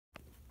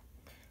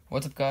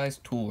What's up guys,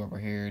 Tool Rubber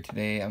here.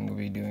 Today I'm going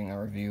to be doing a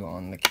review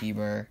on the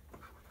KeyBar.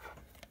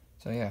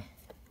 So yeah,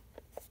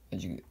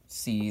 as you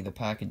see, the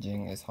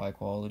packaging is high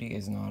quality.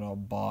 It's not a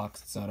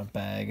box, it's not a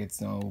bag,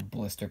 it's no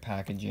blister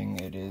packaging,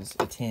 it is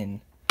a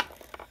tin.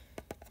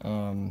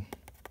 So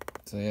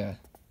yeah.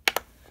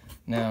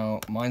 Now,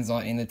 mine's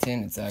not in the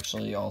tin, it's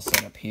actually all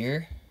set up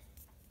here.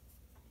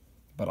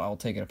 But I'll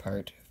take it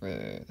apart for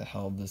the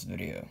hell of this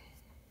video.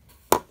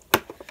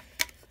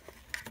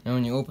 Now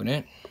when you open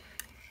it,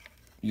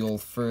 you'll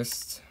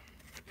first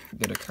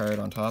get a card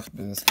on top.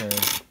 This card,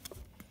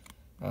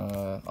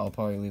 I'll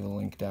probably leave a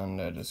link down in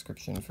the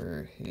description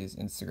for his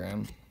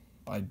Instagram.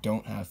 I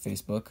don't have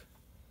Facebook,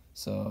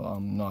 so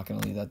I'm not going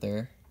to leave that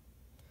there.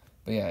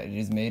 But yeah, it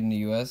is made in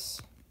the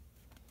US.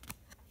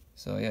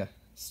 So yeah,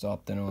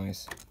 stop the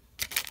noise.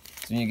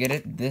 So when you get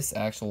it, this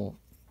actual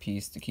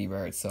piece, the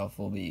KeyBar itself,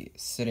 will be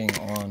sitting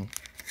on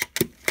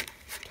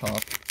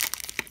top.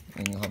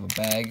 And you'll have a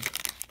bag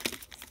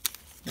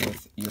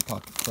with your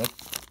pocket clip.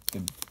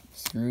 The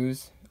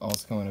screws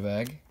also come in a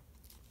bag,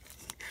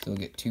 so you'll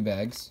get two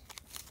bags,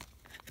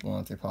 one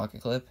with your pocket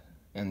clip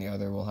and the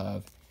other will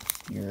have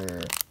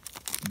your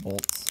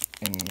bolts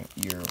and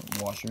your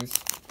washers.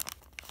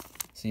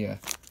 So yeah,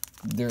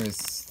 there's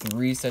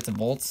three sets of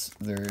bolts.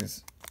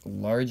 There's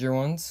larger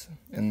ones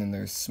and then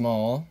there's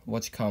small,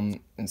 which come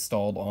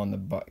installed on the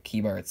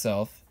KeyBar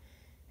itself,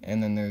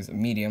 and then there's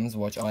mediums,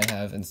 which I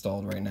have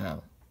installed right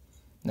now.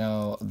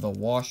 Now the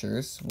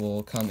washers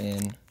will come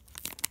in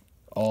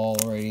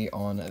already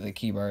on the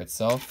KeyBar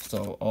itself,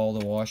 so all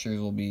the washers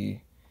will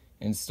be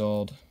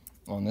installed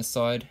on this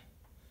side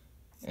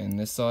and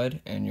this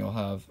side, and you'll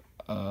have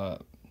a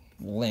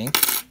link,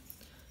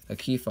 a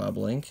key fob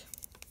link,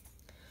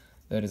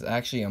 that is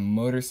actually a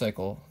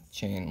motorcycle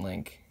chain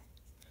link.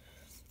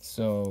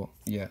 So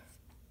yeah,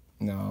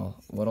 now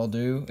what I'll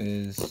do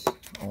is,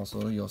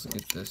 you also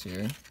get this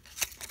here.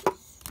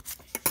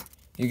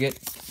 You get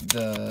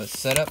the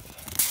setup,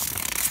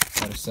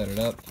 how to set it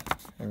up,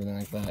 everything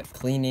like that.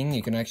 Cleaning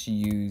you can actually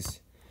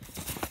use,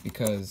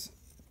 because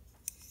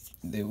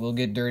it will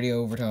get dirty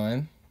over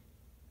time.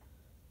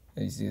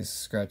 You see the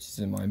scratches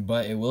in mine,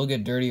 but it will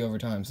get dirty over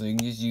time, so you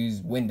can just use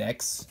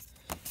Windex,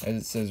 as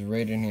it says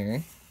right in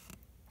here,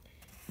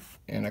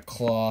 and a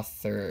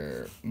cloth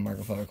or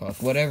microfiber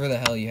cloth, whatever the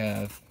hell you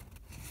have,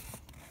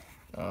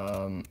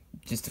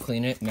 just to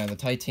clean it. Now the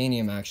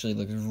titanium actually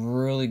looks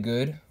really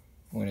good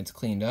when it's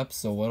cleaned up,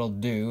 so what I'll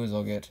do is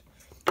I'll get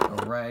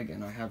a rag,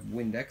 and I have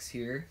Windex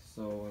here,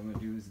 so what I'm going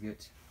to do is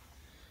get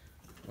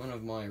one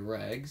of my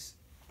rags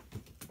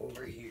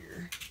over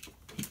here.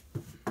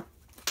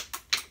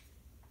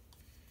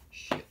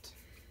 Shit.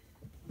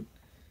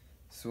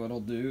 So what I'll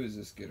do is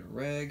just get a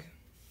rag,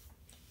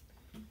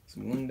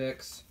 some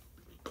Windex.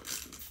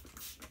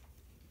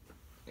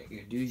 What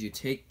you do is you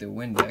take the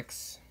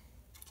Windex,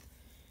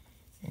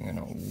 you're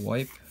going to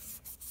wipe.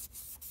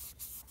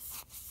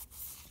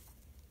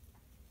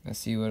 Let's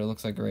see what it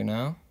looks like right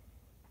now.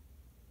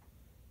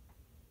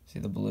 See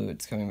the blue,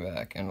 it's coming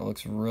back, and it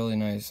looks really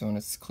nice when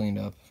it's cleaned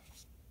up.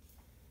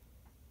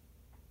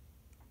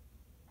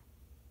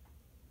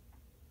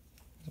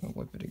 I'm gonna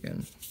wipe it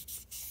again.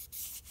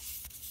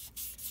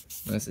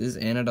 This is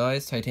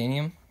anodized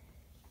titanium,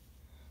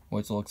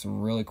 which looks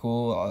really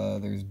cool.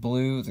 There's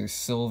blue, there's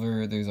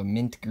silver, there's a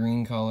mint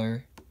green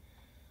color.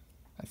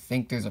 I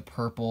think there's a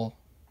purple,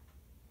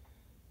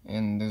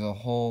 and there's a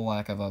whole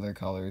lack of other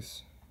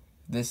colors.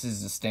 This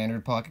is the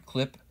standard pocket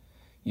clip.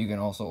 You can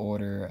also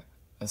order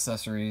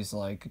accessories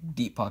like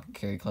deep pocket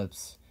carry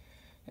clips,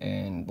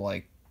 and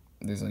like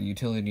there's a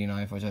utility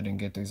knife, which I didn't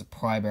get. There's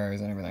pry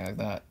bars and everything like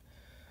that.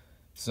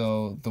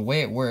 So the way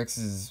it works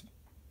is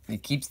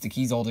it keeps the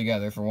keys all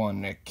together, for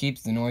one. It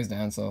keeps the noise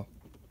down, so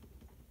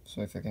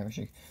sorry if I can't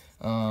shake.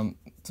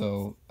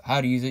 So how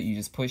to use it, you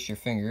just push your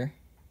finger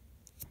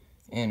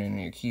in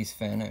and your keys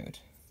fan out.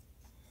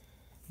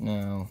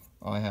 Now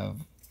I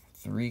have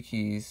 3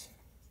 keys.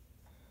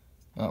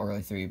 Not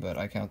really 3, but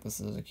I count this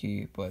as a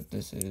key, but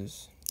this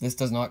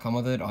does not come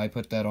with it. I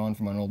put that on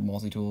from an old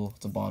multi-tool.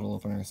 It's a bottle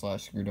opener /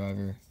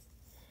 screwdriver.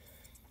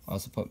 I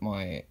also put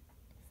my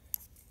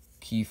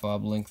key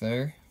fob link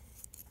there.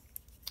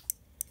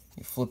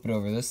 You flip it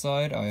over this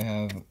side. I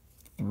have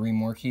 3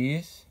 more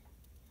keys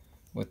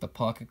with the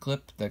pocket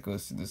clip that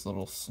goes through this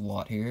little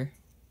slot here.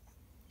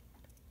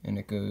 And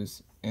it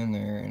goes in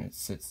there and it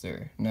sits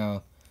there.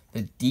 Now,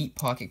 the deep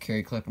pocket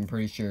carry clip, I'm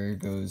pretty sure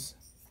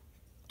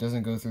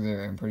doesn't go through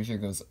there. I'm pretty sure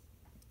it goes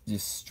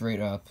just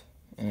straight up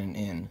and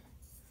in.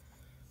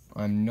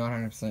 I'm not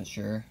 100%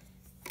 sure,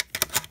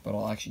 but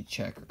I'll actually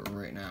check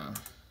right now.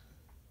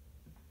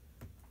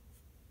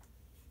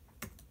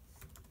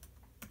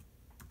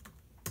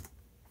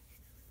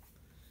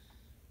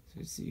 So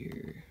let's see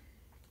here.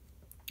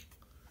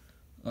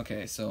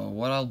 Okay, so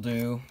what I'll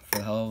do for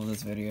the hell of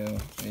this video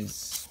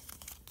is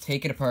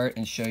take it apart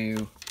and show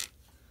you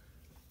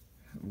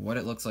what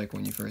it looks like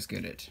when you first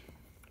get it.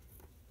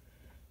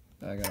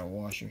 I got a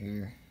washer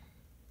here.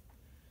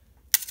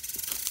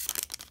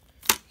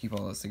 Keep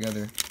all this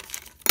together.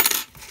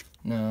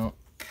 Now,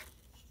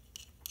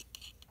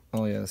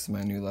 Oh yeah, this is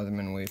my new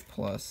Leatherman Wave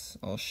Plus.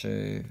 I'll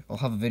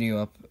have a video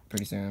up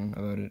pretty soon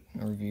about it,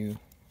 a review.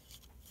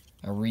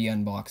 A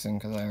re-unboxing,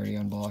 because I already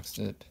unboxed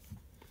it.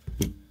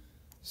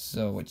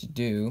 So what you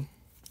do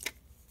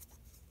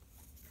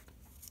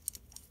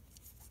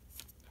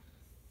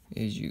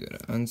is you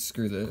gotta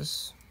unscrew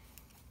this.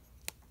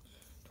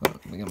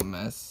 Don't make a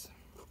mess.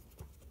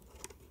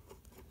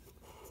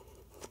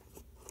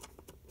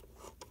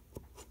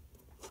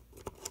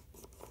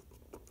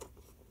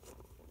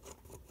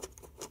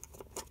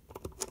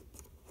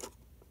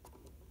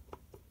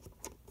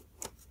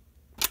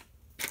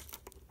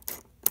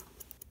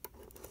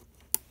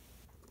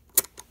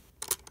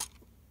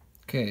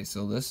 Okay,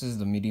 so this is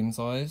the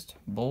medium-sized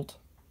bolt.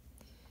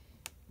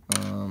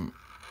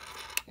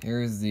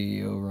 Here's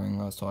the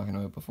O-ring I was talking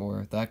about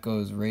before. That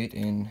goes right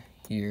in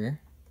here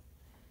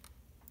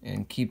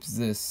and keeps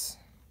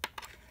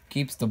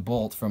the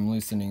bolt from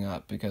loosening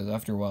up, because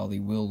after a while they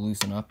will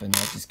loosen up, and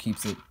that just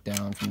keeps it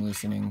down from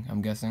loosening,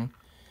 I'm guessing.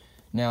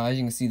 Now, as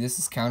you can see, this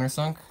is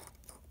countersunk,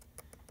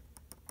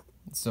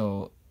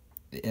 so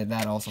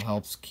that also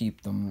helps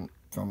keep them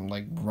from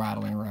like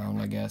rattling around,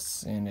 I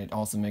guess, and it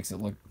also makes it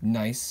look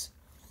nice.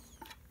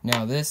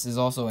 Now this is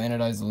also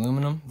anodized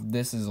aluminum.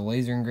 This is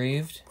laser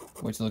engraved,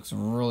 which looks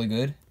really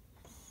good.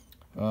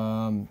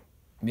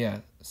 Yeah,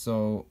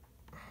 so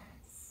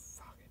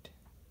fuck it.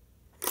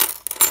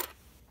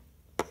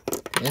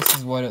 This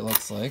is what it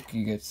looks like.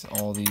 You get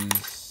all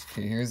these.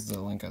 Okay, here's the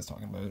link I was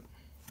talking about.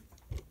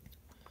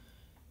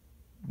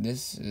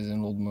 This is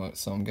an old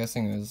so I'm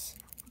guessing it was,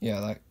 yeah,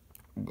 that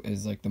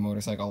is like the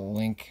motorcycle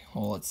link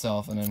hole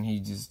itself, and then he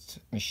just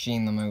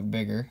machined them out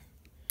bigger.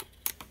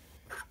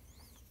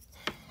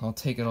 I'll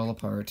take it all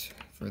apart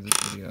for this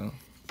video.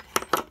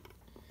 Try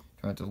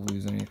not to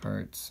lose any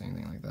parts,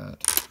 anything like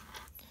that.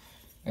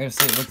 I gotta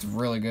say, it looks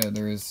really good.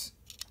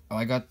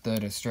 I got the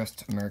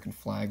distressed American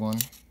flag one.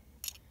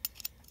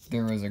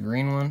 There was a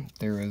green one.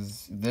 There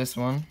was this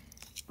one,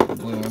 the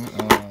blue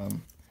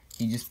one.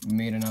 He just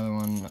made another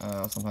one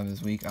sometime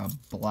this week. A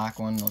black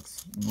one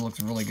looks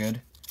really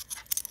good.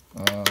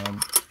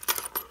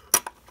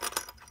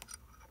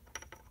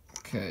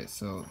 Okay,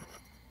 so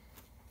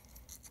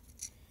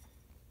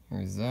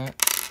here's that.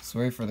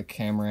 Sorry for the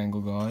camera angle,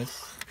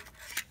 guys.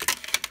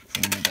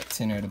 Let me move that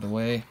tin out of the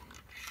way.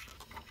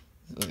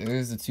 So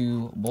there's the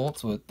two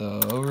bolts with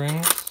the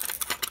O-rings.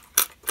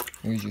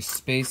 Here's your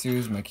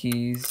spacers, my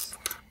keys.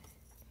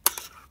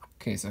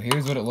 Okay, so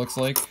here's what it looks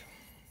like.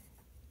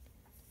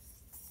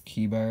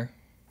 KeyBar.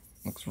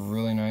 Looks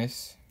really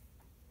nice.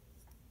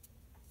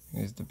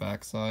 Here's the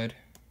back side.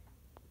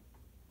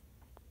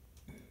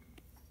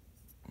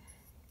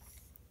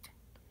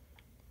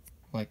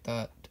 Like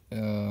that.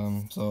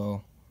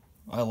 So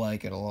I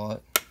like it a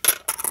lot.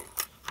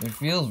 It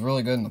feels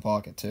really good in the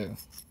pocket too.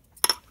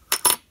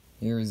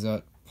 Here's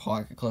that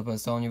pocket clip I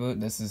was telling you about.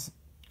 This is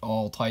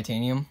all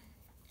titanium,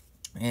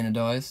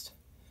 anodized.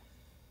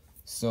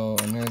 So,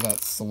 and there's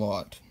that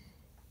slot.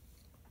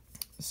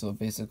 So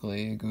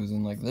basically it goes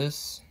in like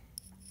this.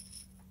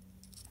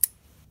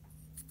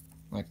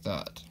 Like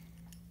that.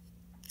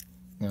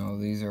 Now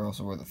these are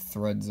also where the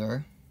threads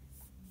are.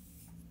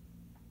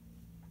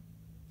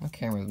 My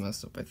camera's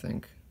messed up, I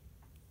think.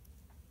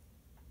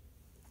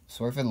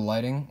 Sorry for the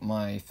lighting.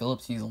 My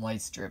Philips Hue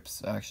light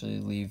strips actually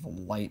leave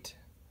light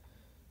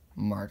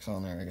marks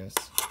on there, I guess.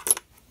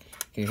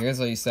 Okay, here's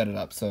how you set it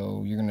up.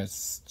 So you're gonna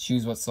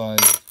choose what size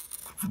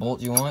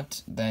bolt you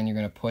want. Then you're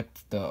gonna put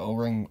the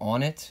O-ring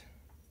on it.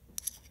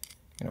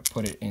 You're gonna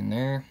put it in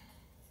there.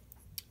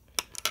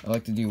 I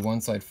like to do one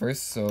side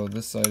first. So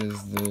this side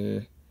is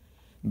the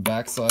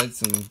back side.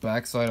 So the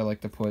back side I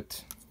like to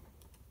put.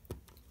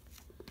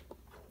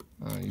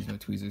 Use my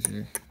tweezers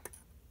here.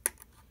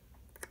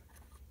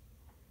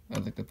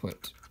 I'd like to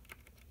put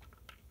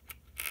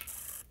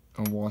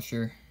a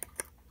washer.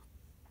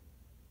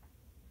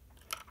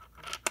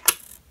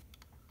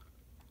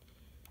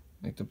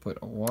 I like to put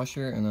a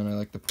washer, and then I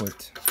like to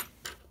put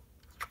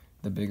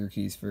the bigger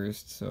keys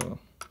first. So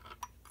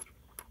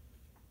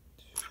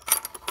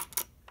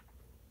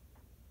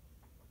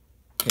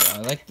okay, I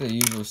like to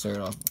usually start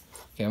off.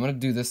 Okay, I'm gonna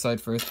do this side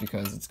first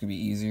because it's gonna be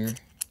easier.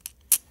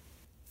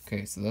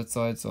 Okay, so that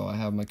side, so I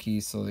have my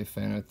keys so they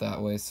fan out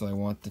that way, so I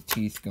want the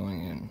teeth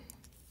going in.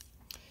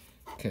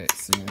 Okay,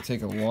 so you're gonna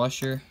take a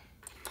washer,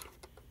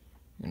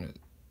 you're gonna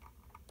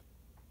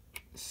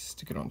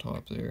stick it on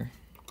top there.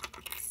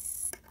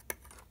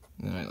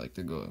 And then I like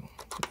to go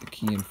put the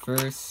key in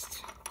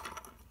first.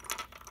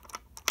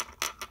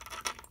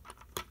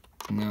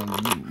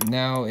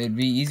 Now it'd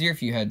be easier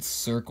if you had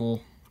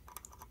circle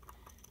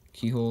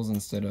keyholes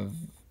instead of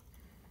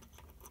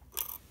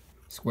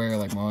square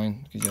like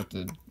mine, because you have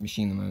to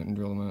machine them out and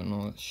drill them out and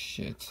all that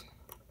shit.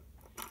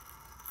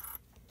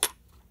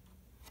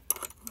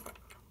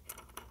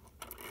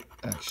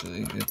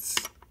 Actually,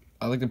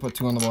 I like to put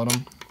two on the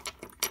bottom.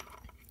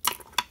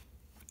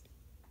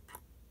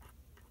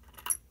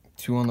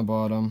 Two on the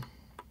bottom,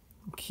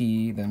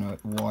 key, then a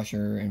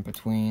washer in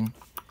between.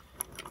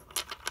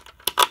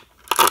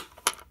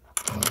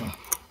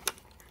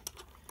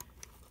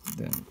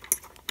 Then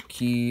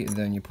key,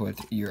 then you put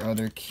your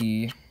other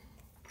key,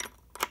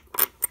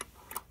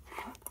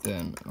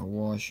 then a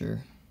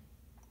washer,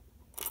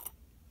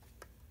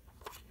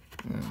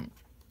 then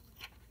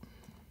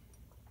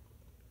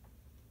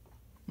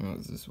what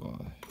is this why?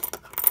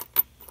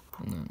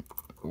 And then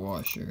a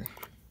washer.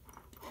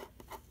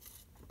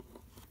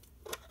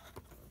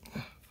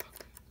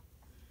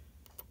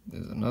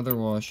 There's another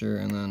washer,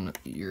 and then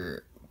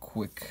your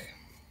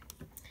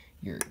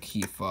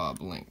key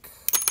fob link.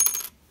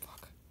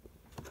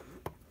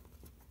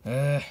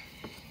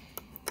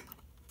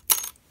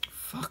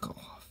 Fuck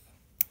off.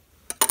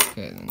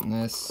 Okay, then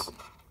this,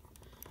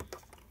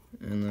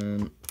 and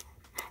then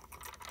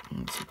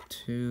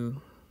 2,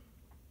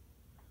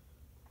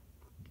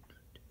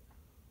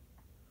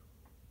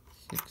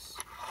 6,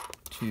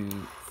 2,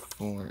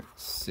 4,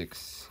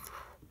 6.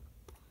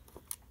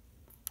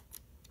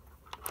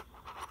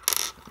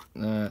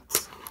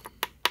 That,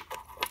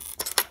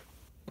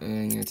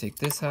 and you're gonna take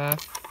this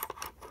half,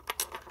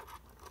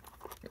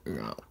 you're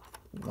gonna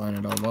line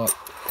it all up,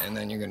 and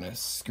then you're gonna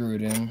screw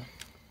it in.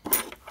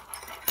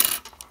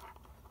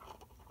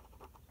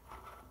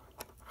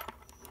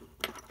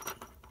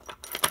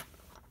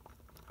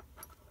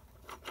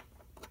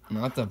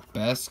 Not the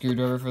best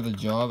screwdriver for the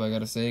job, I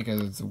gotta say,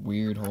 because it's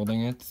weird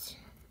holding it.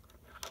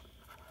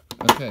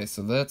 Okay,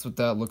 so that's what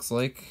that looks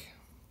like.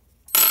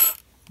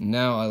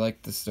 Now I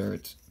like to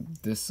start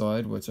this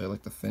side, which I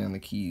like to fan the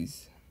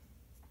keys.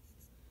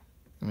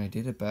 And I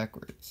did it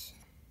backwards.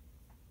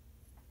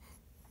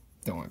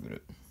 Don't worry about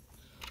it.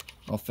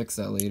 I'll fix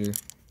that later.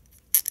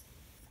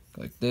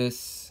 Like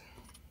this.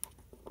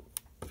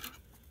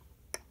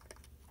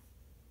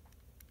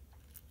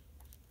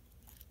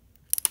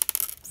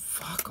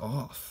 Fuck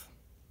off.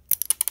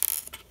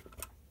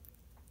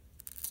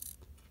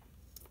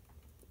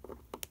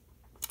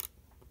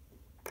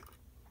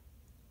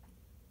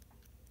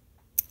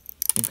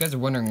 If you guys are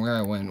wondering where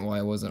I went, why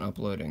I wasn't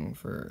uploading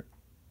for,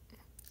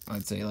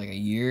 I'd say, like a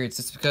year, it's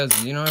just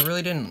because, you know, I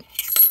really didn't,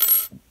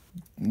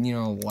 you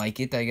know, like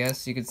it, I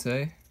guess you could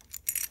say.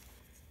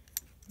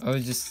 I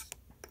was just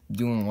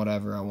doing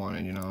whatever I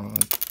wanted, you know,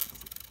 like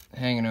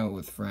hanging out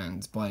with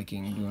friends,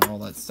 biking, doing all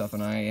that stuff,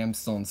 and I am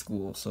still in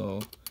school,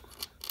 so,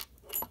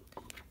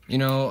 you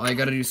know, I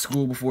gotta do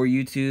school before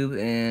YouTube,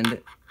 and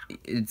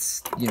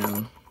it's, you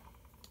know,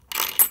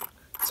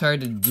 it's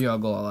hard to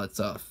juggle all that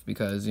stuff,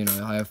 because, you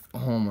know, I have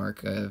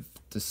homework, I have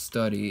to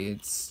study,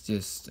 it's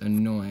just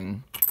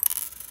annoying.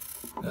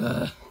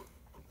 Oh,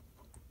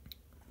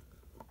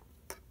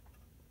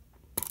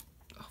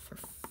 for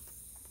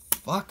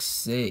fuck's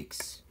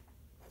sakes.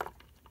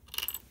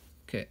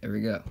 Okay, there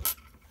we go.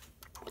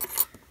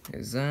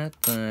 There's that,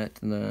 and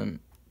then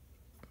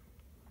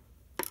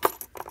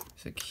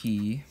there's a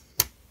key.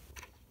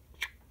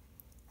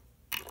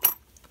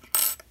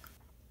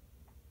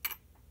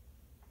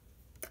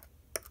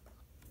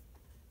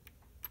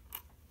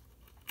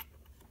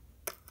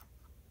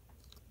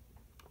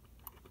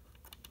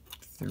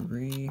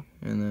 Three,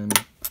 and then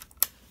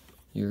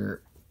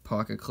your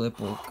pocket clip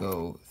will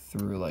go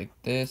through like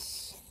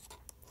this,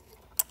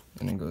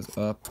 and it goes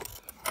up.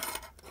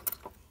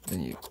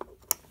 Then you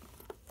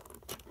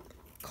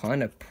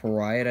kind of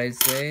pry it, I'd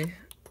say.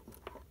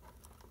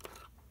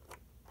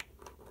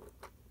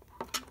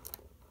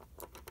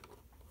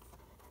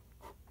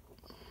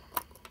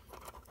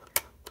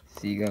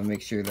 So you gotta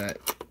make sure that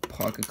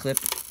pocket clip.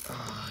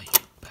 Oh, you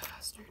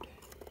bastard.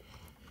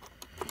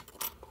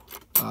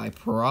 I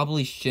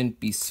probably shouldn't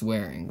be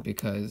swearing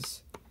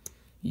because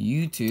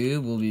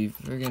YouTube will be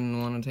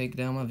friggin' want to take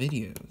down my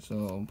video.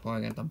 So I'm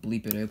probably gonna have to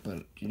bleep it out,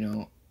 but you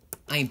know,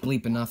 I ain't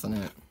bleeping nothing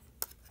out.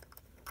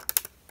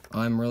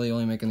 I'm really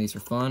only making these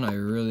for fun. I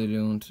really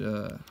don't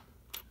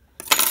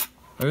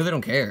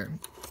care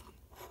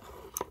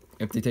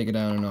if they take it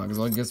down or not. Because,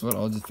 well, guess what?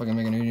 I'll just fucking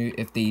make a new.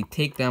 If they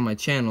take down my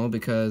channel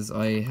because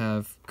I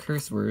have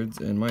curse words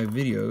in my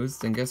videos,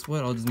 then guess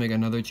what? I'll just make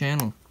another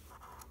channel.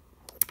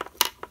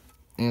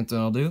 And that's what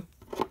I'll do.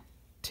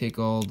 Take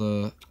all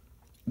the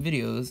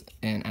videos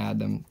and add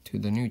them to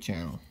the new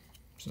channel.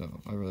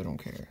 So, I really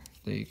don't care.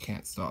 They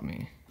can't stop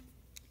me.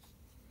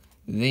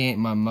 They ain't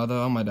my mother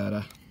or my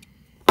dada.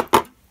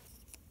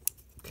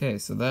 Okay,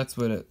 so that's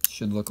what it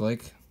should look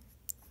like.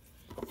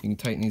 You can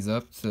tighten these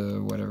up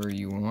to whatever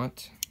you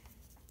want.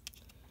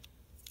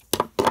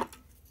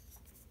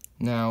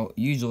 Now,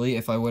 usually,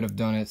 if I would have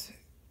done it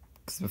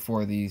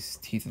before these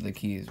teeth of the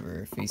keys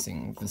were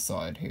facing the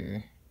side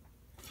here,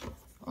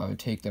 I would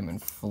take them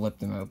and flip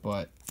them out,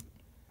 but it's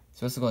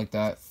supposed to go like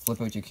that, flip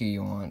out your key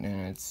you want,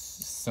 and it's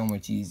so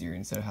much easier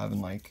instead of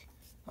having like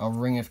a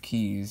ring of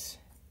keys.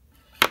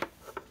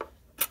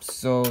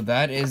 So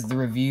that is the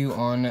review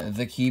on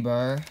the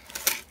KeyBar.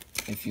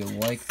 If you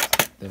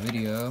liked the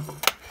video,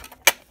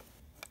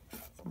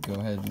 go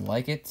ahead and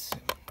like it,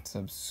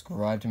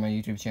 subscribe to my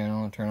YouTube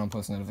channel, and turn on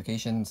post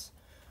notifications.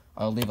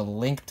 I'll leave a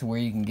link to where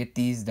you can get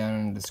these down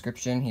in the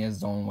description. He has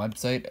his own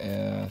website.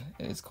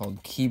 It's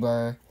called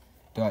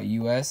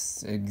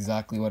KeyBar.us,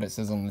 exactly what it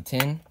says on the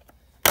tin.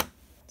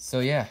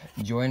 So yeah,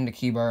 join the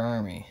KeyBar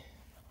army.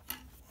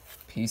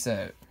 Peace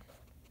out.